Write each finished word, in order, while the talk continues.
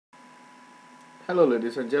Hello,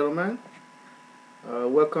 ladies and gentlemen.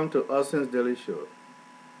 Welcome to Austin's Daily Show.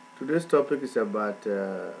 Today's topic is about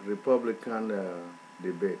Republican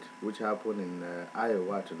debate, which happened in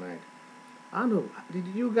Iowa tonight. I don't know. Did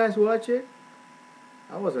you guys watch it?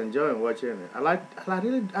 I was enjoying watching it.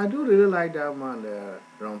 I do really like that man,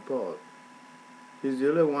 Ron Paul. He's the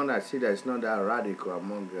only one I see that's not that radical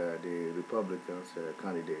among the Republicans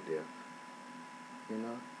candidate there. You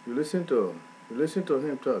know, you listen to him. You listen to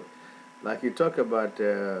him talk. Like he talked about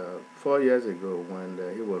 4 years ago when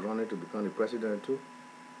he was running to become the president too.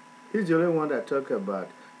 He's the only one that talked about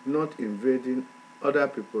not invading other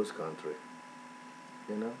people's country.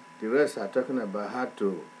 You know, the rest are talking about how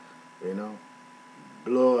to, you know,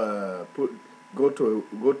 blow, go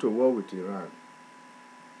to war with Iran.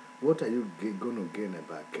 What are you going to gain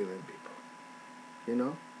about killing people? You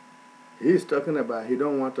know, he's talking about he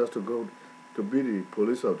don't want us to go to be the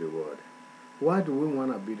police of the world. Why do we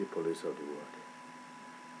want to be the police of the world?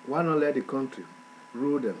 Why not let the country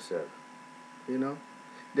rule themselves? You know,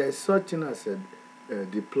 there's such thing as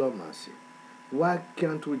diplomacy. Why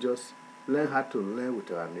can't we just learn how to learn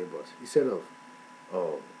with our neighbors instead of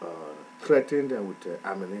threatening them with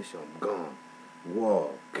ammunition, gun,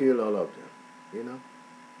 war, kill all of them? You know,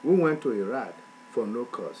 we went to Iraq for no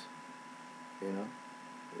cause. You know,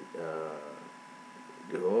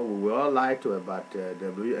 we were all lied to about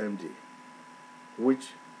WMD, which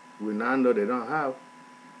we now know they don't have.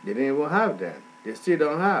 They didn't even have then. They still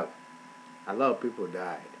don't have. A lot of people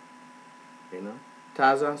died. You know,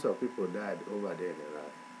 thousands of people died over there in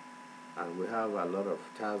Iraq, and we have a lot of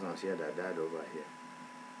thousands here that died over here.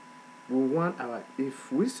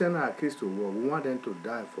 If we send our kids to war, we want them to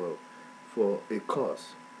die for a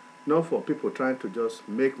cause, not for people trying to just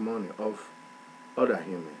make money off other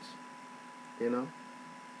humans. You know,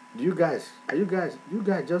 you guys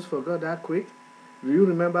just forgot that quick? Do you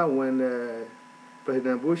remember when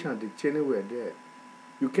President Bush and Dick Cheney were there?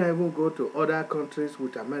 You can't even go to other countries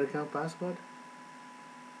with American passport.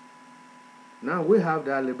 Now we have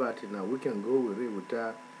that liberty. Now we can go with it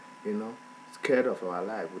without, you know, scared of our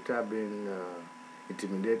life, without being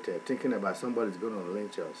intimidated, thinking about somebody's going to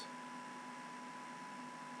lynch us.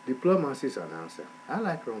 Diplomacy is an answer. I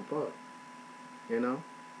like Ron Paul. You know,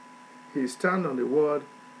 his stand on the world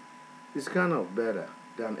is kind of better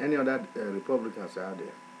than any other Republicans out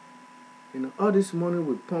there. You know, all this money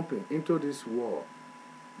we're pumping into this war,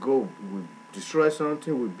 we destroy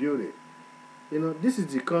something, we build it. You know, this is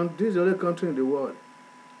the only country in the world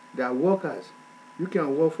that workers, you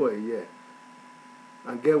can work for a year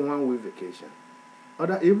and get 1 week vacation.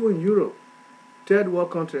 Even Europe, third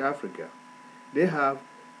world country Africa, they have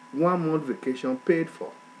 1 month vacation paid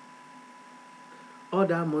for. All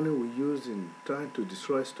that money we use in trying to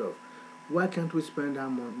destroy stuff, why can't we spend that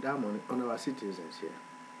money on our citizens here?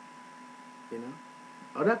 You know,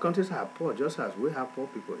 other countries are poor just as we have poor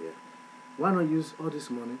people here. Why not use all this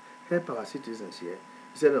money, help our citizens here,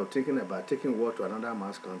 instead of thinking about taking war to another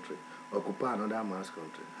man's country, occupy another man's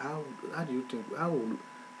country? How do you think,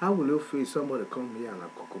 how will you feel if somebody come here and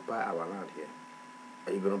occupy our land here?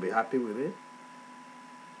 Are you going to be happy with it?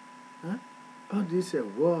 Huh? All this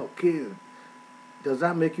war, kill, does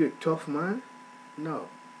that make you a tough man? No.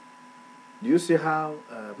 Do you see how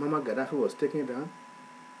Muammar Gaddafi was taken down?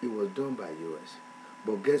 It was done by US.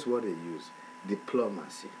 But guess what they use?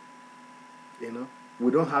 Diplomacy. You know, we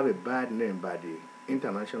don't have a bad name by the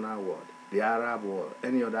international world, the Arab world,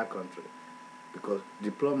 any other country, because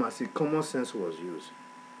diplomacy, common sense was used.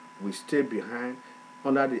 We stayed behind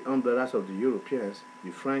under the umbrellas of the Europeans, the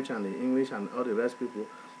French and the English and all the rest people,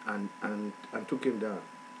 and took him down.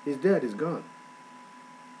 He's dead, he's gone.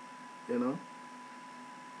 You know,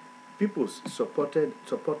 people supported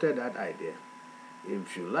that idea.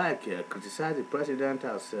 If you like, criticize the president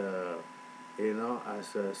as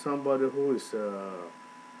somebody who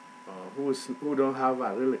don't have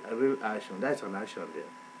a real action. That's an action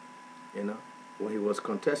there. You know, when he was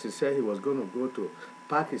contested, he said he was going to go to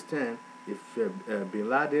Pakistan if Bin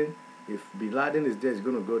Laden is there, he's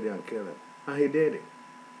going to go there and kill him, and he did it.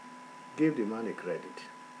 Give the man a credit.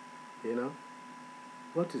 You know,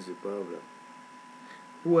 what is the problem?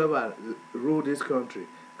 Whoever ruled this country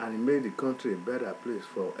and made the country a better place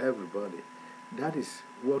for everybody, that is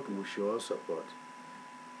what we should all support,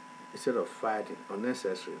 instead of fighting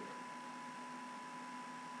unnecessarily.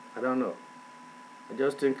 I don't know. I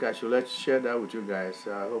just think I should share that with you guys.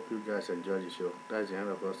 I hope you guys enjoy the show. That's the end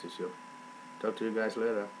of us, the show. Talk to you guys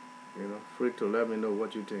later. You know, free to let me know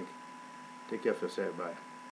what you think. Take care of yourself. Bye.